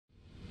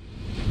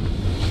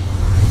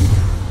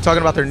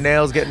talking about their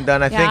nails getting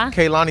done. I Yeah. think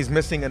Kehlani's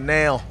missing a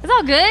nail. It's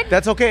all good.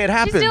 That's okay. It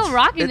happens. She's still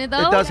rocking it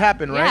though. It does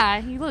happen, right? Yeah,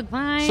 you look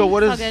fine. So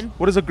what It's all is good.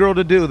 what is a girl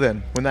to do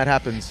then when that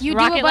happens? You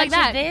Rock do a it like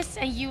bunch that. of this,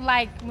 and you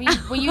like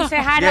when you say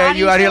hi to Yeah, audience,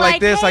 you out here you're like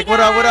this, "Hey like what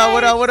up, what up,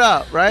 what up, guys." what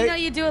up, right? You know,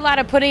 you do a lot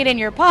of putting it in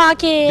your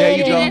pocket. There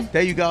you go. and-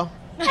 There you go.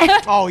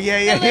 Oh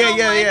yeah.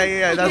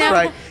 That's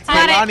right.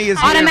 Automatic- Kehlani is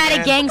here, automatic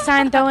man. gang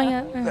sign throwing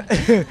up.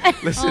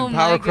 Listen, Oh, my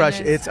Power Crush,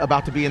 goodness. it's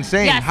about to be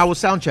insane. Yes. How was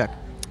sound check?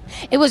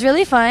 It was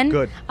really fun.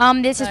 Good.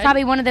 This is Good.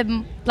 probably one of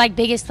the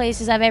biggest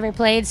places I've ever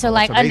played. So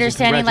like amazing.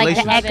 understanding like the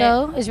Congratulations.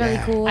 echo is really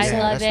cool. I so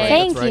love that's it. right,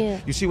 Thank that's right.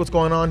 you. You see what's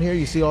going on here?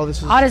 You see all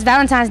this? All this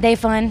Valentine's Day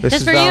fun. This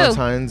Just is for you.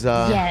 Valentine's.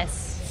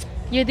 Yes.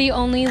 You're the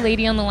only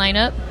lady on the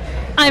lineup.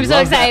 I'm so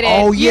Love that. excited.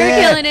 Oh yeah,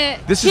 You're killing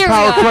it. This is Here we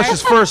Power are.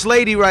 Crush's first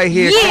lady right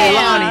here, Yeah.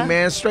 Kehlani,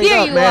 man, straight Here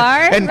up, you man.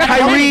 are. And Right,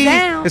 hold it Kyrie,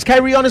 down. is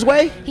Kyrie on his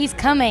way? He's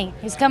coming.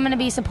 He's coming to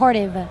be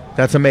supportive.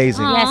 That's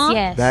amazing. Aw.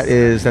 Yes,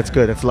 yes. That's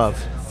good. That's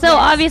love. So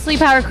obviously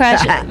Power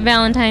Crush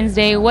Valentine's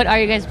Day. What are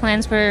your guys'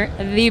 plans for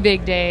the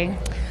big day?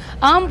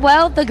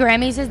 Well, the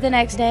Grammys is the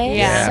next day.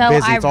 Yeah. So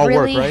busy. It's I all work,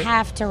 really right?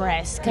 have to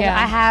rest because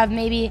Yeah. I have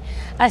maybe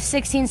a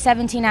 16,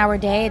 17 hour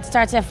day. It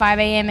starts at 5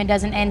 a.m. and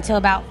doesn't end till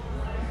about,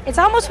 it's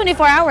almost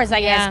 24 hours,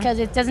 I guess, Yeah. because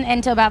it doesn't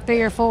end till about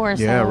 3 or 4.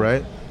 Yeah, so.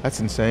 right. That's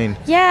insane.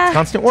 Yeah.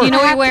 Constant work. Do you know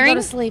I what have you're to go wearing?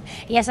 to sleep.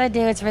 Yes, I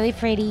do. It's really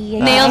pretty.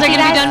 Nails are You gonna be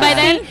guys done by can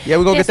then? see. Yeah,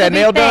 we're gonna get that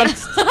This will nail be done.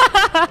 fixed.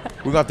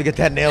 We're gonna have to get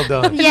that nail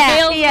done. Yeah,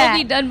 Nails yeah. will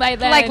be done by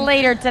then. Like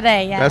later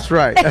today, yeah. That's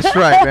right. That's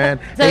right, man.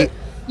 So Hey,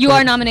 you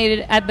are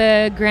nominated at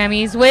the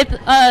Grammys with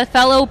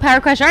fellow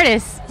Power Crush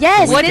artists.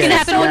 Yes. What is Yes, gonna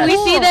happen when we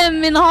yes. see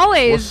them in the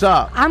hallways? what's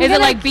up? I'm Is it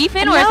gonna- like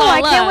beefing or no, it's all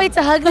I can't love? wait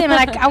to hug them.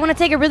 And I want to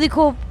take a really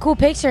cool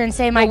picture and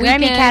say my The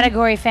Grammy Weeknd.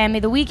 category family,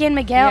 the Weeknd,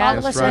 Miguel, Yeah. all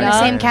of That's us are in right. the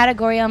same Yeah.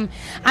 category.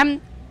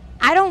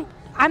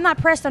 I'm not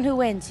pressed on who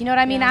wins. You know what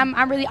I mean? Yeah.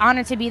 I'm really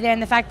honored to be there,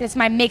 and the fact that it's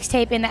my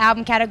mixtape in the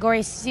album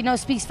category,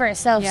 speaks for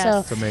itself. Yes. So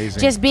It's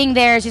amazing. just being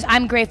there is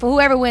I'm grateful.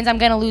 Whoever wins, I'm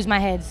gonna lose my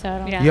head. So I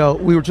don't Yeah. Yo,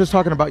 we were just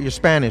talking about your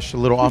Spanish a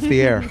little off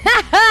the air.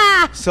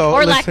 So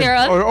Or lack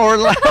thereof.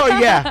 Oh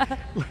yeah.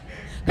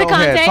 Go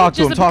ahead. Picante, Talk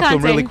to him. just a Talk to him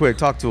picante. really quick.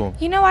 Talk to him.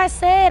 You know, I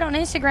said on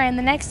Instagram,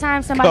 the next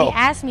time somebody Go.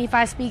 asks me if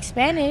I speak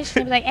Spanish,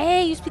 they'll be like,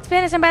 "Hey, you speak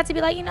Spanish?" I'm about to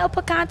be like,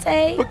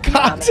 picante.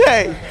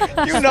 Picante.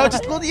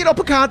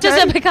 Picante.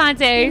 Just a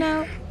picante. You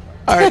know?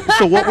 All right.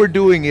 So what we're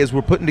doing is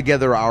we're putting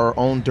together our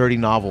own dirty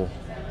novel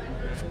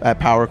at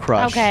Power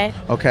Crush. Okay.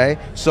 Okay.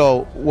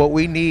 So what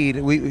we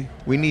need, we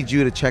need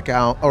you to check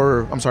out,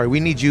 or I'm sorry, we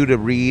need you to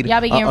read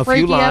Y'all be getting a few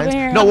freaky over lines.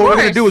 here? No, Of what we're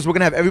gonna course. do is we're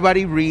gonna have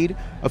everybody read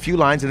a few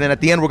lines, and then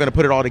at the end we're gonna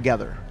put it all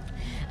together.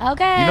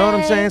 Okay. You know what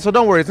I'm saying? So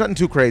don't worry, it's nothing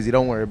too crazy.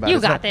 Don't worry about it. You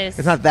It's got not- this.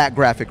 It's not that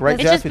graphic, right,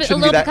 It's Jeff? just It a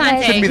shouldn't be little that.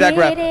 picante. Shouldn't be that Get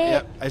graphic. it?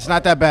 Yep, it's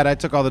not that bad. I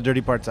took all the dirty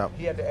parts out.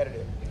 He had to edit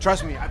it.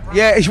 Trust me. I promise.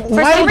 Yeah. For Why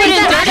some don't you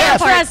reason, trust I Jeff?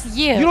 don't trust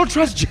you. You don't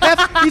trust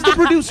Jeff? He's the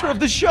producer of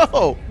the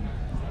show.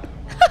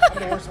 I'm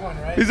the worst one,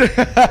 right? He's It's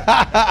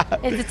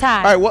a tie.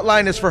 All right, what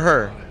line is for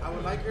her? I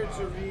would like her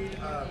to read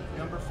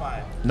number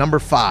 5. Number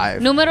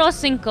 5. Numero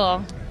 5.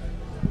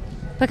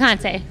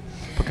 Picante.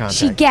 Picante.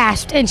 She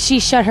gasped and she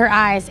shut her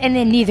eyes, and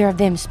then neither of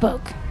them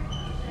spoke.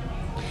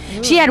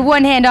 She had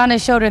one hand on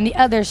his shoulder and the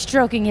other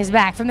stroking his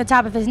back from the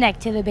top of his neck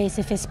to the base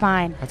of his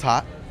spine. That's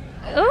hot.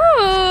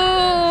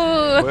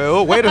 Ooh.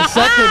 Well, wait a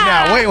second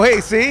now.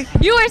 Wait, see?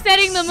 You are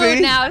setting the mood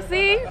See? now,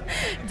 see?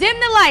 Dim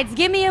the lights,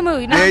 give me a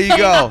mood. No, There you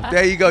go.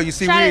 There you go. You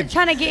see, trying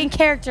to get in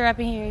character up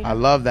in here. I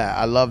love that.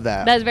 I love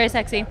that. That's very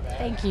sexy.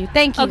 Thank you.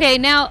 Thank you. Okay,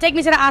 now Take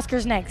me to the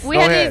Oscars next. we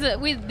Go have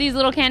ahead. these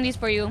little candies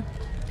for you.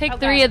 Pick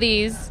Okay. 3 of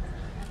these,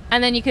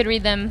 and then you could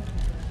read them.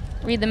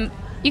 You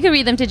could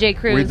read them to J.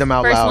 Cruz. Read them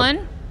out First loud.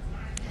 one.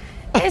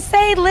 It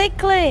say lick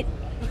clit.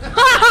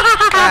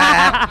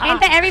 Ain't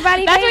that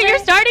everybody's That's favorite? what you're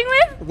starting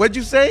with? What'd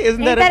you say?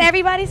 Isn't Ain't that that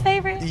everybody's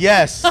favorite?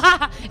 Yes.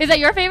 Is that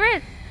your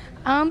favorite?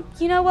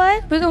 You know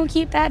what? We're gonna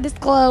keep that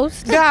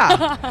disclosed.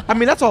 Yeah. I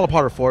mean, that's all a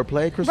part of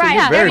foreplay. Crystal, Right,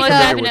 you're yeah, very most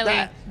familiar definitely. with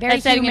that. Very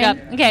Let's setting it up.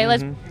 human. Okay,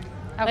 let's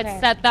Okay.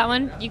 set that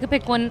one. You could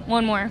pick one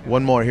more.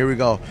 One more. Here we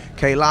go.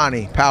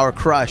 Kehlani, Power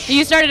Crush.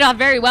 You started off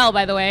very well,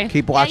 by the way.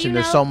 Keep watching. you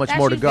There's know, so much that's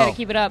more to just go. Gotta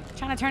keep it up.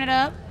 Trying to turn it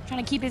up.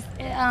 Trying to keep it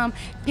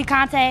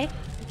picante.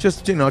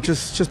 Just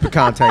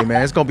picante,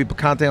 man. It's gonna be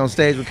picante on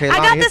stage with Kehlani. I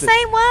got the Hits it.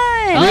 same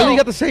one. Really? You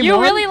got the same you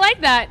one? really like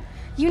that.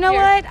 You know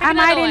Here, what? pick I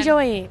might another one.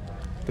 enjoy it.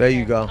 There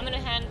you go. I'm gonna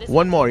hand this.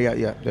 One more.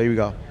 Yeah. There you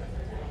go.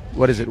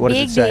 What is it? What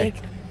Big does it say?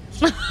 dick.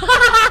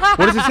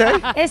 What does it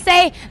say? It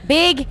say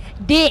big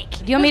dick.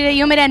 Do you want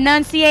me to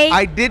enunciate?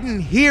 I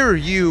didn't hear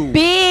you.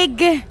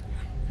 Big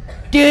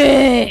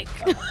dick.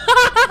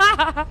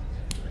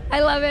 I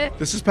love it.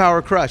 This is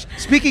Power Crush.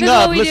 Speaking This is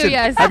what of, we do, listen,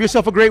 yes. have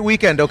yourself a great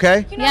weekend,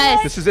 okay? You know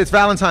Yes. what? It's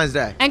Valentine's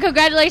Day. And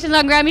congratulations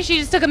on Grammy. She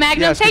just took a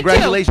Magnum. Yes, Take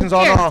congratulations 2.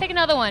 on Here, all. take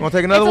another one. Want to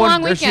take another it's one? A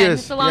long There weekend. she is.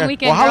 It's a long Yeah.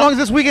 weekend. Well, how girl. long is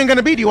this weekend going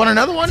to be? Do you want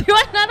another one? Do you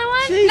want another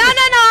one? Jesus. No,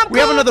 I'm cool. We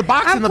have another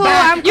box I'm in the cool.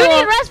 back. I'm You cool.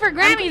 need rest for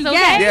Grammys, okay?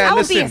 Yes, Yeah, I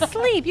would be listen.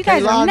 asleep. You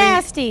guys are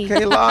nasty.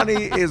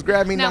 Kehlani is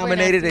Grammy Now we're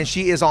nominated, nasty. and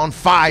she is on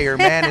fire,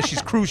 man. And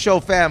she's Cruise Show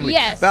family.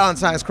 Yes.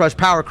 Valentine's Crush,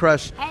 Power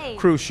Crush, Hey.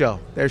 Cruise Show.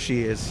 There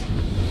she is.